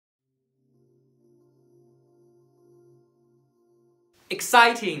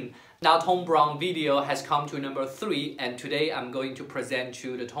Exciting! Now Thom Browne video has come to number 3, and today I'm going to present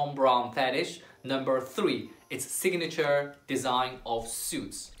you the Thom Browne fetish number 3. It's signature design of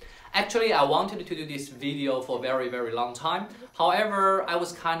suits. Actually, I wanted to do this video for a very long time. However, I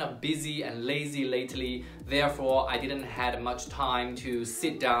was kind of busy and lazy lately. Therefore, I didn't have much time to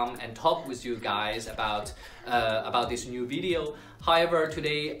sit down and talk with you guys about this new video. However,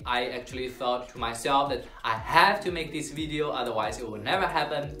 today I actually thought to myself that I have to make this video, otherwise it will never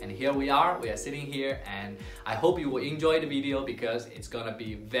happen. And here we are sitting here, and I hope you will enjoy the video because it's gonna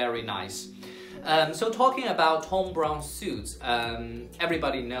be very nice. So talking about Thom Browne suits,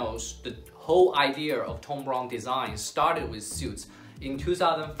 everybody knows the whole idea of Thom Browne design started with suits. In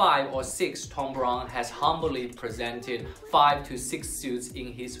 2005 or 6, Thom Browne has humbly presented 5 to 6 suits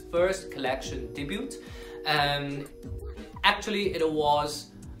in his first collection debut. Actually, it was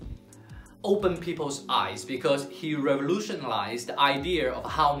open people's eyes because he revolutionized the idea of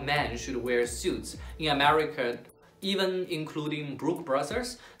how men should wear suits. In America, even including Brooks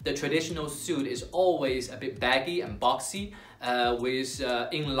Brothers, the traditional suit is always a bit baggy and boxy, with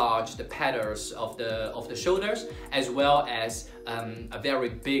enlarged patterns of the shoulders, as well as a very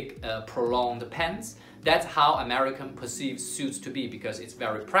big prolonged pants. That's how American perceive suits to be, because it's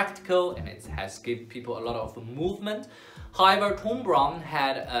very practical and it has given people a lot of movement. However, Thom Browne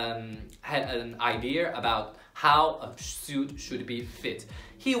had an idea about how a suit should be fit.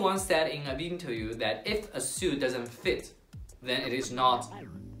 He once said in an interview that if a suit doesn't fit, then it is not,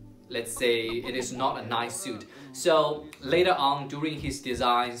 let's say, it is not a nice suit. So later on during his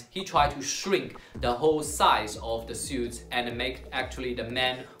designs, he tried to shrink the whole size of the suits and make actually the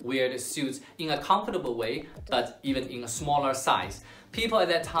men wear the suits in a comfortable way, but even in a smaller size. People at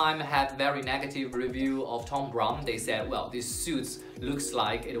that time had very negative review of Thom Browne. They said, well, this suits looks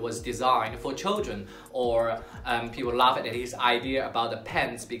like it was designed for children, or people laughed at his idea about the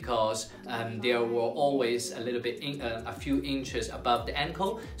pants because they were always a little bit, a few inches above the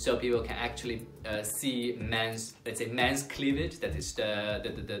ankle, so people can actually see men's, let's say, men's cleavage, that is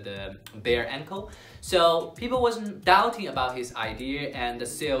the bare ankle. So people wasn't doubting about his idea, and the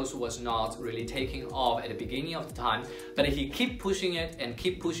sales was not really taking off at the beginning of the time, but he keep pushing it,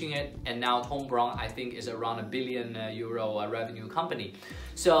 and now Thom Browne, I think, is around €1 billion revenue company.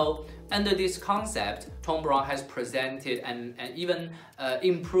 So under this concept, Thom Browne has presented and even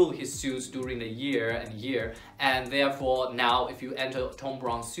improved his suits during the year, and therefore now if you enter Thom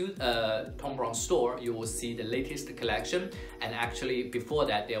Browne store, you will see the latest collection. And actually before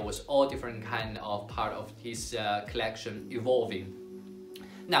that, there was all different kind of part of his collection evolving.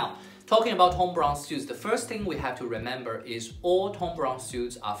 Now, talking about Thom Browne suits, the first thing we have to remember is all Thom Browne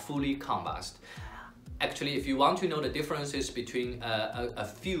suits are fully canvased. Actually, if you want to know the differences between a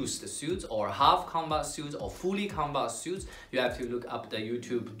fused suit or half canvas suits or fully canvas suits, you have to look up the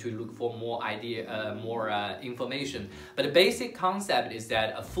YouTube to look for more information. But the basic concept is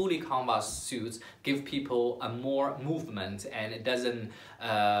that a fully canvas suit give people a more movement, and it doesn't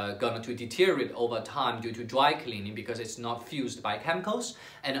gonna to deteriorate over time due to dry cleaning because it's not fused by chemicals.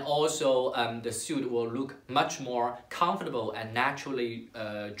 And also the suit will look much more comfortable and naturally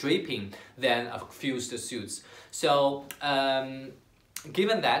draping than a fused suits. So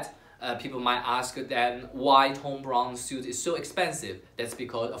given that, people might ask then why Thom Browne suit is so expensive. That's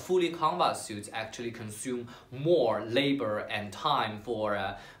because a fully canvas suit actually consume more labor and time for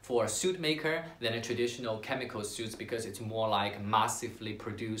a suit maker than a traditional chemical suits, because it's more like massively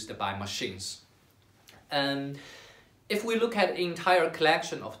produced by machines. If we look at the entire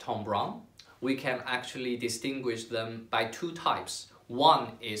collection of Thom Browne, we can actually distinguish them by 2 types.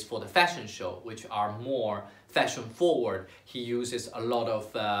 One is for the fashion show, which are more fashion forward. He uses a lot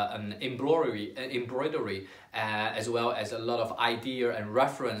of embroidery as well as a lot of idea and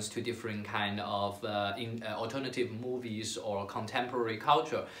reference to different kind of alternative movies or contemporary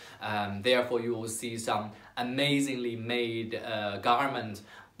culture. Therefore, you will see some amazingly made garments,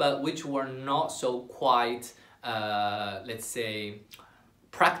 but which were not so quite, let's say,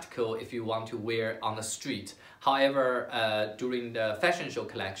 practical if you want to wear on the street. However, during the fashion show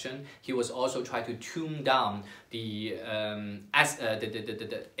collection, he was also trying to tune down the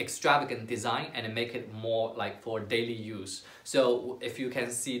extravagant design and make it more like for daily use. So if you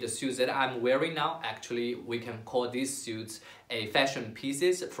can see the suits that I'm wearing now, actually we can call these suits a fashion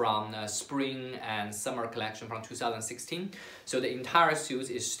pieces from spring and summer collection from 2016. So the entire suit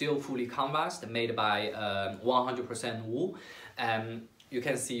is still fully canvased, made by 100% wool. You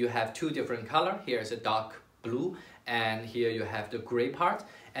can see you have 2 different colors. Here is a dark blue and here you have the gray part,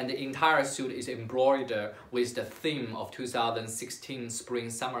 and the entire suit is embroidered with the theme of 2016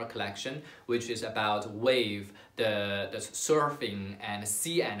 Spring-Summer collection, which is about wave, the surfing and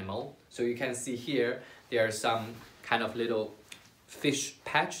sea animal. So you can see here, there are some kind of little fish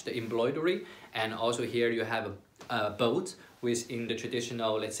patch, the embroidery, and also here you have a boat within the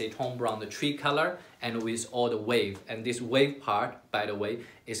traditional, let's say, Thom Browne, the tree color, and with all the wave. And this wave part, by the way,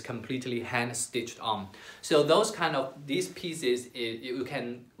 is completely hand stitched on. So these pieces, you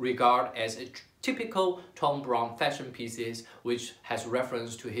can regard as a typical Thom Browne fashion pieces, which has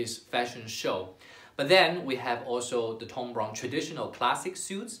reference to his fashion show. But then we have also the Thom Browne traditional classic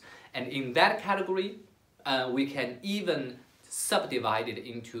suits, and in that category, we can even subdivide it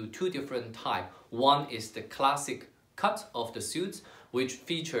into two different types. One is the classic cut of the suits, which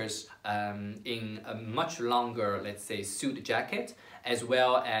features in a much longer, let's say, suit jacket, as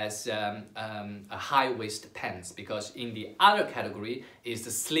well as a high waist pants, because in the other category is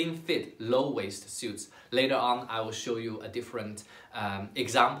the slim fit low waist suits. Later on, I will show you a different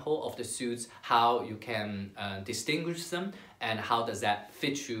example of the suits, how you can distinguish them, and how does that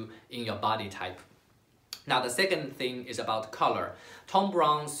fit you in your body type. Now the second thing is about color. Thom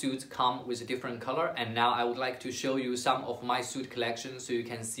Browne suits come with a different color, and now I would like to show you some of my suit collections so you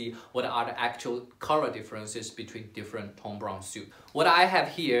can see what are the actual color differences between different Thom Browne suits. What I have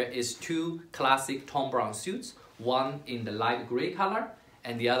here is two classic Thom Browne suits, one in the light gray color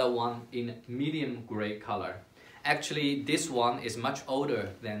and the other one in medium gray color. Actually, this one is much older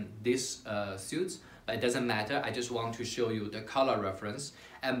than this suits, but it doesn't matter. I just want to show you the color reference.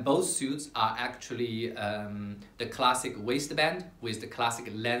 And both suits are actually the classic waistband with the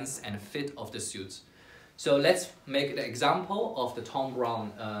classic length and fit of the suits. So let's make the example of the Thom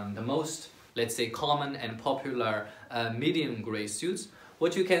Browne, the most, let's say, common and popular medium gray suits.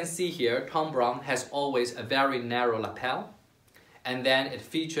 What you can see here, Thom Browne has always a very narrow lapel, and then it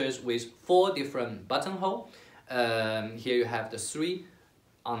features with 4 different buttonhole. Here you have the 3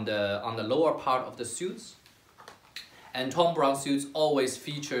 on the lower part of the suits. And Thom Browne suits always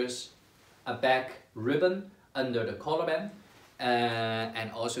features a back ribbon under the collar band. And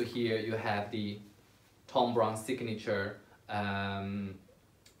also here you have the Thom Browne signature,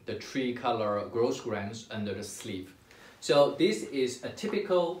 the 3 color grosgrains under the sleeve. So this is a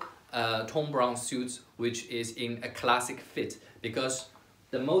typical Thom Browne suit, which is in a classic fit, because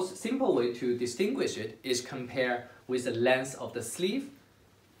the most simple way to distinguish it is compare with the length of the sleeve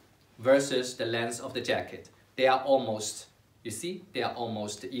versus the length of the jacket. They are almost, you see, they are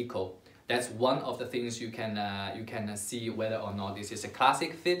almost equal. That's one of the things you can see whether or not this is a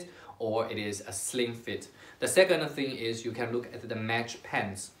classic fit or it is a slim fit. The second thing is you can look at the match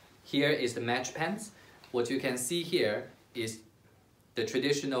pants. Here is the match pants. What you can see here is the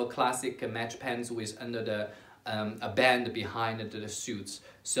traditional classic match pants with under the a band behind the suits.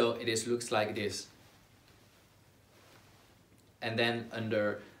 So it looks like this. And then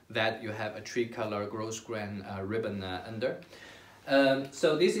under that you have a 3-color grosgrain ribbon under.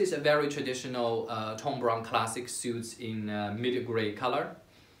 So this is a very traditional Thom Browne classic suits in mid-gray color.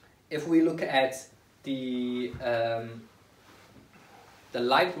 If we look at the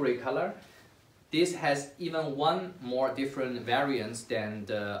light gray color, this has even one more different variance than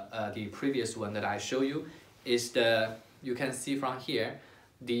the previous one that I show you. Is you can see from here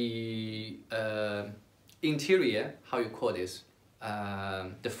the interior, how you call this,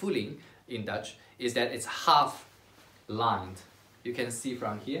 the fulling in Dutch, is that it's half lined. You can see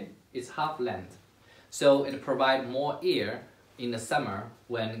from here, it's half length. So it provides more air in the summer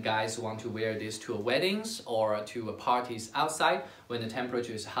when guys want to wear this to weddings or to parties outside when the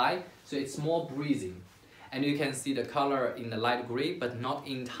temperature is high. So it's more breathing. And you can see the color in the light gray, but not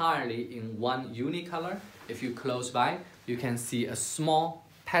entirely in one unicolor. If you close by, you can see a small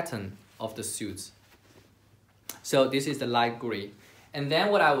pattern of the suits. So this is the light gray. And then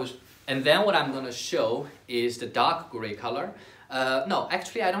what I'm going to show is the dark gray color. No,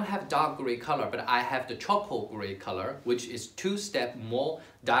 actually I don't have dark gray color, but I have the charcoal gray color, which is 2 steps more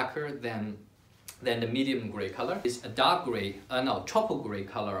darker than the medium gray color. It's a dark gray, charcoal gray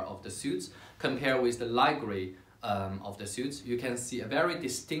color of the suits compared with the light gray of the suits. You can see a very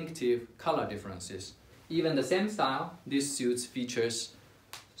distinctive color differences. Even the same style, this suits features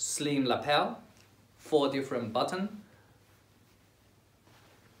slim lapel, 4 different buttons,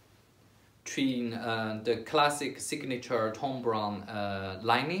 the classic signature Thom Browne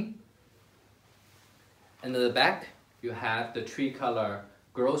lining. And at the back, you have the 3-color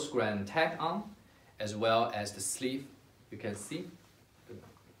grosgrain tag on, as well as the sleeve. You can see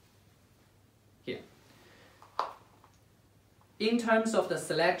here. In terms of the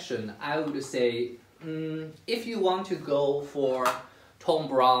selection, I would say if you want to go for Thom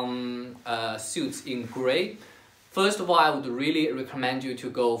Browne suits in gray, first of all, I would really recommend you to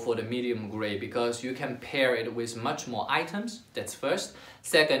go for the medium gray because you can pair it with much more items. That's first.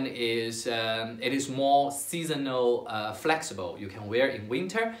 Second is it is more seasonal flexible. You can wear in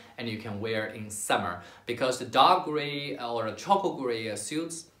winter and you can wear in summer because the dark gray or the chocolate gray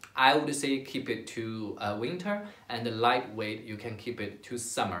suits, I would say keep it to winter, and the lightweight you can keep it to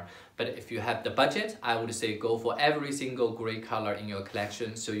summer. But if you have the budget, I would say go for every single gray color in your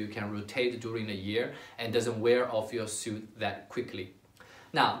collection so you can rotate during the year and doesn't wear off your suit that quickly.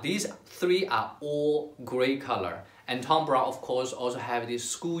 Now, these three are all gray color, and Thom Browne of course also have this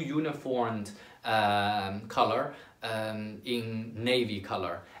school uniform color in navy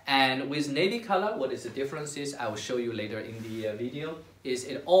color. And with navy color, what is the difference is, I will show you later in the video, is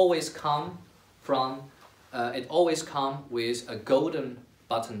it always come with a golden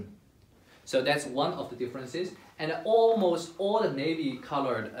button. So that's one of the differences. And almost all the navy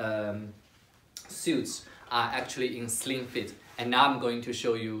colored suits are actually in slim fit. And now I'm going to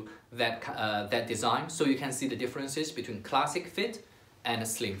show you that, that design so you can see the differences between classic fit and a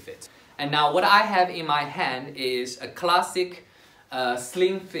slim fit. And now what I have in my hand is a classic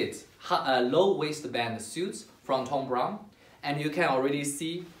slim fit low waistband suits from Thom Browne. And you can already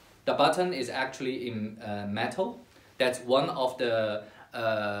see the button is actually in metal. That's one of the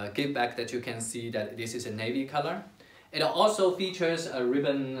give back that you can see that this is a navy color. It also features a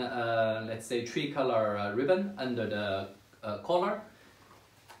ribbon, let's say tree-color ribbon under the collar.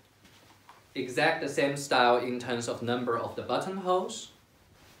 Exact the same style in terms of number of the buttonholes,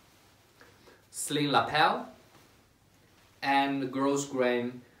 slim lapel, and gross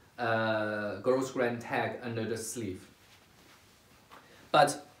grain tag under the sleeve.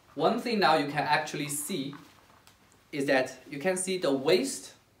 But one thing now you can actually see is that you can see the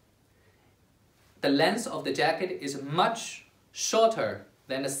waist, the length of the jacket is much shorter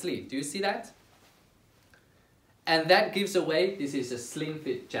than the sleeve. Do you see that? And that gives away this is a slim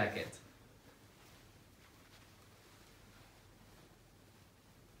fit jacket.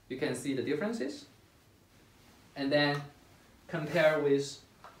 You can see the differences. And then compare with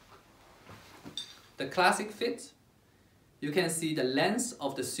the classic fit. You can see the length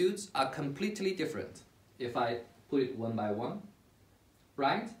of the suits are completely different if I put it one by one,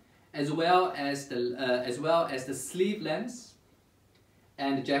 right? As well as the sleeve length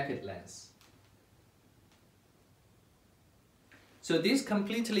and the jacket length. So this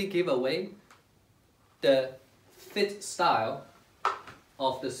completely give away the fit style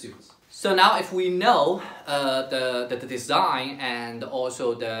of the suits. So now if we know the design and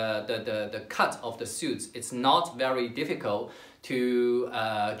also the cut of the suits, it's not very difficult to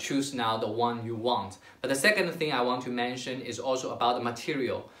choose now the one you want. But the second thing I want to mention is also about the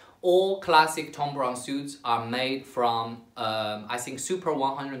material. All classic Thom Browne suits are made from, I think, Super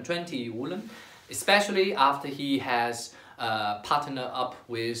 120 woolen, especially after he has partnered up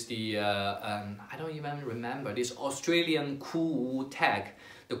with the, I don't even remember, this Australian Cool Wool tag,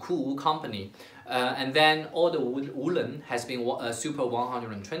 the Cool Wool company. And then all the woolen has been Super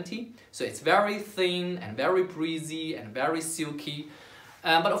 120, so it's very thin and very breezy and very silky.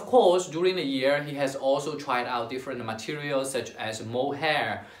 But of course, during the year, he has also tried out different materials such as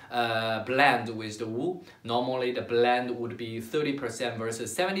mohair blend with the wool. Normally, the blend would be 30%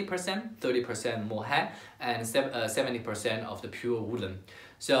 versus 70%, 30% mohair and 70% of the pure woolen.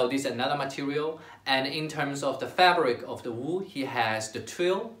 So this is another material. And in terms of the fabric of the wool, he has the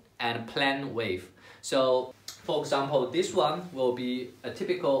twill and plain wave. So, for example, this one will be a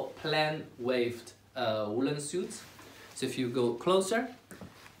typical plain waved woolen suit. So if you go closer,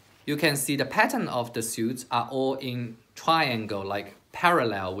 you can see the pattern of the suits are all in triangle, like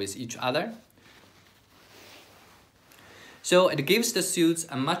parallel with each other. So it gives the suits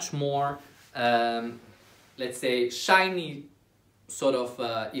a much more, let's say, shiny sort of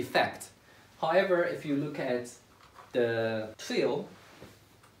effect. However, if you look at the twill,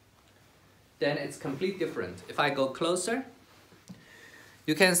 then it's completely different. If I go closer,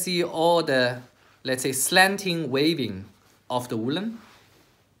 you can see all the, let's say, slanting waving of the woolen.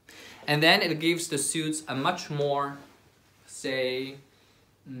 And then it gives the suits a much more, say,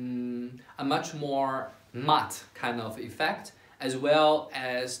 a much more matte kind of effect, as well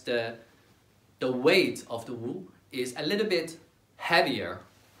as the weight of the wool is a little bit heavier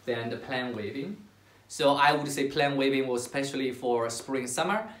than the plain waving. So I would say plain waving was especially for spring,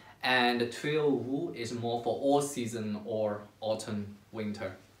 summer, and the twill wool is more for all season or autumn,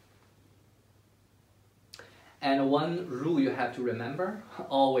 winter. And one rule you have to remember,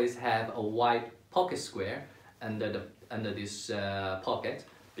 always have a white pocket square under this pocket,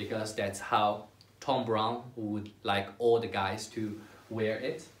 because that's how Thom Browne, who would like all the guys to wear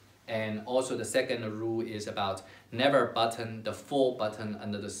it. And also the second rule is about never button the full button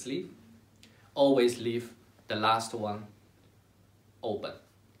under the sleeve. Always leave the last one open.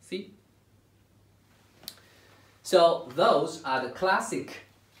 See? So those are the classic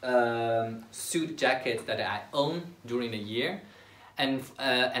suit jackets that I own during the year. And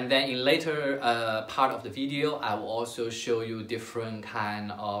then in later part of the video, I will also show you different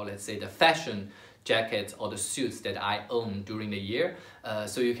kind of, let's say, the fashion jackets or the suits that I own during the year,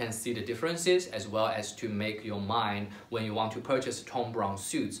 so you can see the differences as well as to make your mind when you want to purchase Thom Browne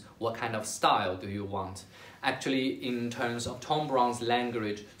suits, what kind of style do you want. Actually, in terms of Thom Browne's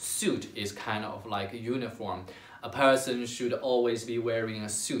language, suit is kind of like a uniform. A person should always be wearing a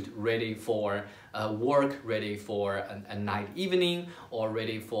suit ready for work, ready for a night evening, or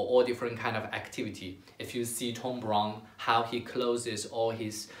ready for all different kind of activity. If you see Thom Browne, how he closes all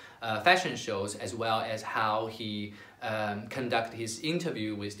his fashion shows, as well as how he conduct his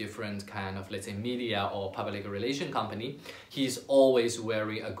interview with different kind of, let's say, media or public relation company, he's always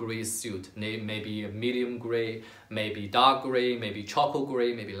wearing a gray suit, maybe a medium gray, maybe dark gray, maybe charcoal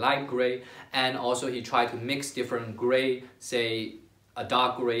gray, maybe light gray, and also he tried to mix different gray, say a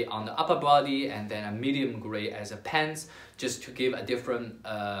dark gray on the upper body and then a medium gray as a pants, just to give a different,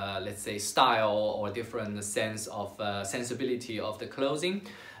 let's say, style or different sense of sensibility of the clothing.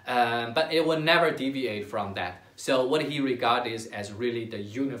 But it will never deviate from that. So what he regards as really the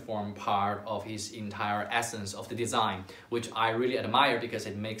uniform part of his entire essence of the design, which I really admire because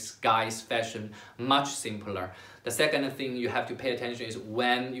it makes guys' fashion much simpler. The second thing you have to pay attention is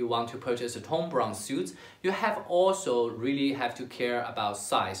when you want to purchase a Thom Browne suit, you really have to care about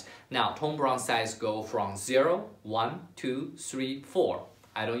size. Now, Thom Browne size go from 0, 1, 2, 3, 4.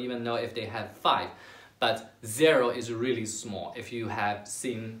 I don't even know if they have 5. But 0 is really small. If you have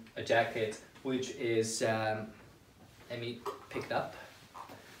seen a jacket which is, let me pick it up.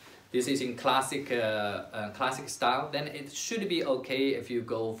 This is in classic style, then it should be okay if you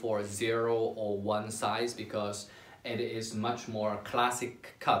go for 0 or 1 size, because it is much more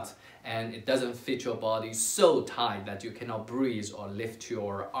classic cut and it doesn't fit your body so tight that you cannot breathe or lift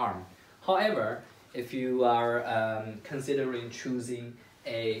your arm. However, if you are considering choosing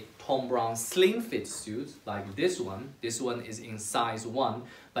a Thom Browne slim fit suit like this one is in size 1,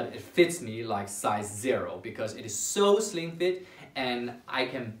 but it fits me like size 0 because it is so slim fit and I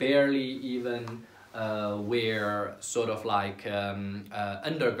can barely even wear sort of like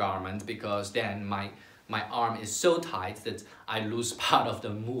undergarment, because then my arm is so tight that I lose part of the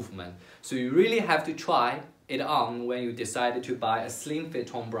movement. So you really have to try it on when you decide to buy a slim fit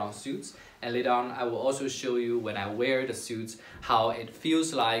Thom Browne suits. And later on, I will also show you when I wear the suits, how it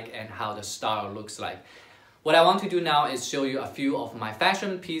feels like and how the style looks like. What I want to do now is show you a few of my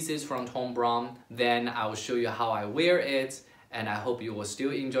fashion pieces from Thom Browne. Then I will show you how I wear it, and I hope you will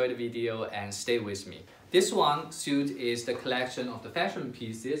still enjoy the video and stay with me. This one suit is the collection of the fashion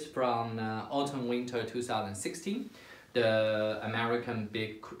pieces from Autumn-Winter 2016, the American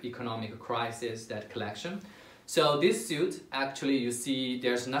big economic crisis, that collection. So this suit, actually you see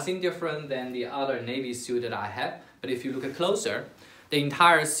there's nothing different than the other navy suit that I have, but if you look at closer, the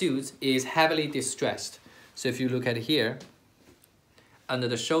entire suit is heavily distressed. So if you look at here, under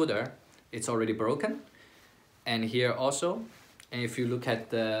the shoulder, it's already broken, and here also. And if you look at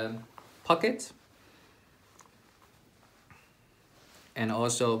the pocket, and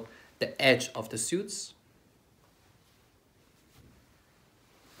also the edge of the suits,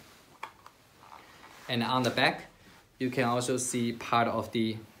 and on the back, you can also see part of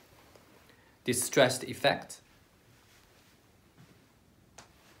the distressed effect.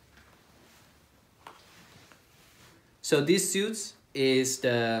 So this suit is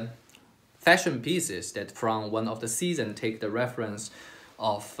the fashion pieces that from one of the season take the reference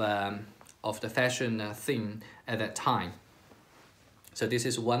of the fashion theme at that time. So this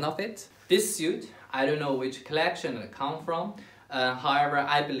is one of it. This suit, I don't know which collection it comes from. However,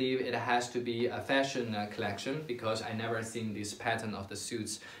 I believe it has to be a fashion collection, because I never seen this pattern of the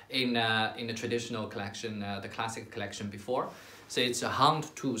suits in the traditional collection, the classic collection before. So it's a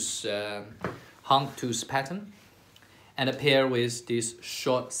houndstooth pattern, and a pair with these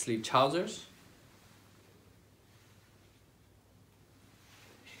short sleeve trousers.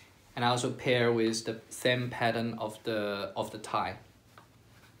 And I also pair with the same pattern of the tie.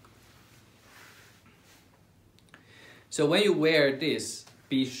 So when you wear this,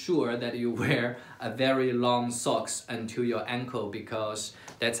 be sure that you wear a very long socks until your ankle, because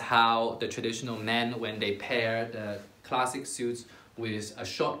that's how the traditional men, when they pair the classic suits with a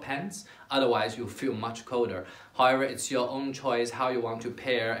short pants, otherwise you feel much colder. However, it's your own choice how you want to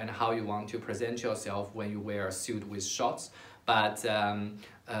pair and how you want to present yourself when you wear a suit with shorts. But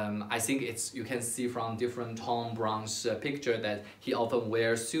I think you can see from different Thom Browne's picture that he often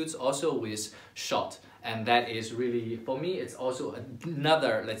wears suits also with short. And that is really, for me, it's also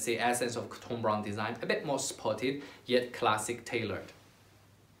another, let's say, essence of Thom Browne design, a bit more sportive, yet classic tailored.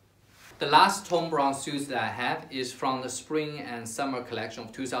 The last Thom Browne suits that I have is from the spring and summer collection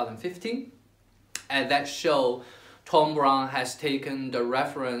of 2015. At that show, Thom Browne has taken the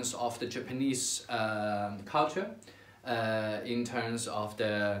reference of the Japanese culture in terms of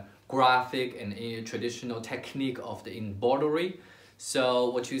the graphic and traditional technique of the embroidery. So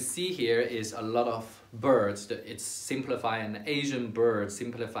what you see here is a lot of birds. It's simplify an Asian bird,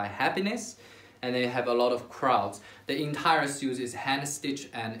 simplify happiness, and they have a lot of crowds. The entire suit is hand stitched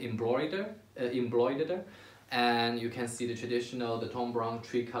and embroidered, and you can see the traditional, the Thom Browne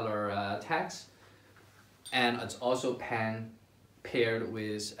tricolor tags, and it's also paired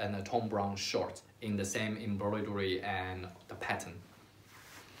with a Thom Browne short in the same embroidery and the pattern.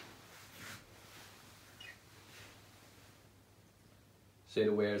 So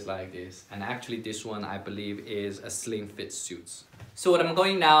it wears like this, and actually this one I believe is a slim fit suit. So what I'm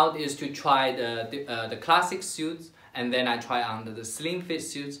going now is to try the classic suits, and then I try on the slim fit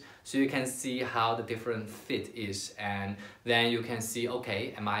suits, so you can see how the different fit is, and then you can see,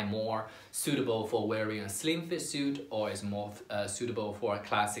 okay, am I more suitable for wearing a slim fit suit, or is more suitable for a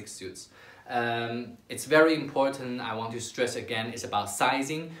classic suits? It's very important, I want to stress again, it's about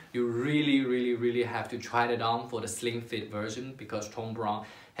sizing. You really have to try it on for the slim fit version, because Thom Browne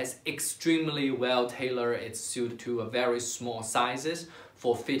has extremely well tailored its suit to a very small sizes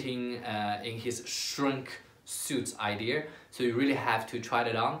for fitting in his shrink suits idea. So you really have to try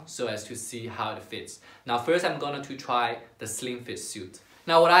it on so as to see how it fits. Now first I'm going to try the slim fit suit.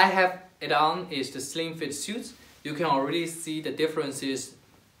 Now what I have it on is the slim fit suit. You can already see the differences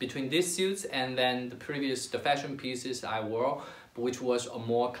between these suits and then the fashion pieces I wore, which was a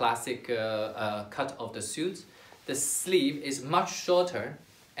more classic cut of the suit. The sleeve is much shorter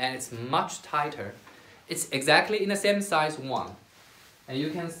and it's much tighter. It's exactly in the same size one, and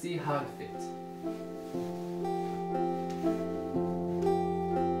you can see how it fits.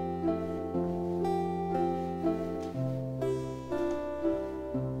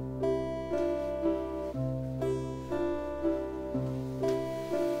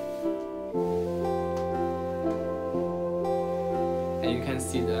 And you can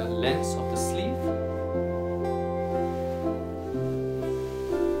see the length of the sleeve.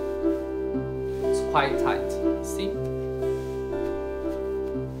 It's quite tight, see?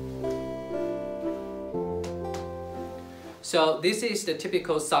 So this is the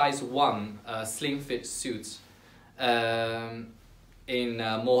typical size 1 slim fit suits in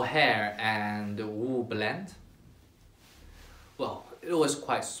mohair and wool blend. Well, it was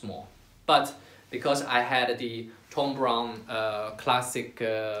quite small, but because I had the Thom Browne classic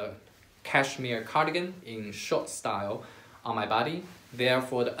cashmere cardigan in short style on my body,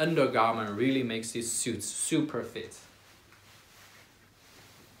 therefore the undergarment really makes these suits super fit.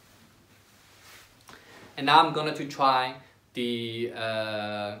 And now I'm going to try the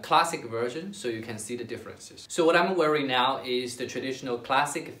classic version so you can see the differences. So what I'm wearing now is the traditional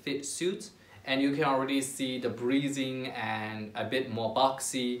classic fit suit, and you can already see the breathing and a bit more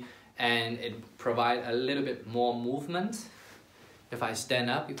boxy, and it provides a little bit more movement. If I stand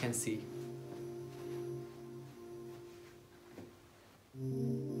up, you can see.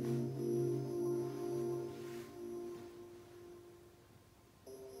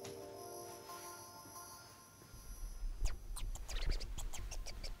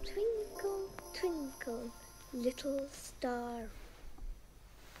 Twinkle, twinkle, little star.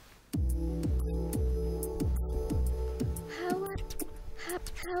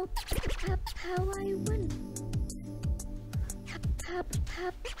 How I won.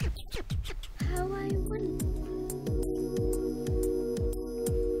 How I won.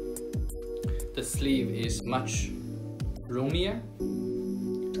 The sleeve is much roomier.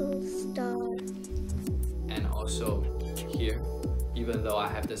 Little star. And also here, even though I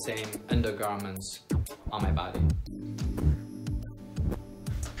have the same undergarments on my body.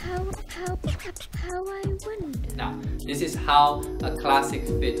 How I wonder. Now, this is how a classic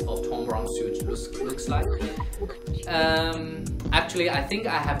fit of Thom Browne suit looks like. Actually, I think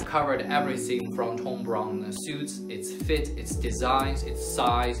I have covered everything from Thom Browne suits: its fit, its designs, its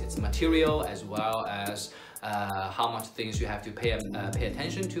size, its material, as well as how much things you have to pay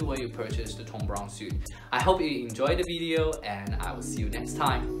attention to when you purchase the Thom Browne suit. I hope you enjoyed the video, and I will see you next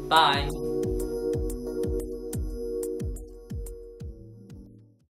time. Bye!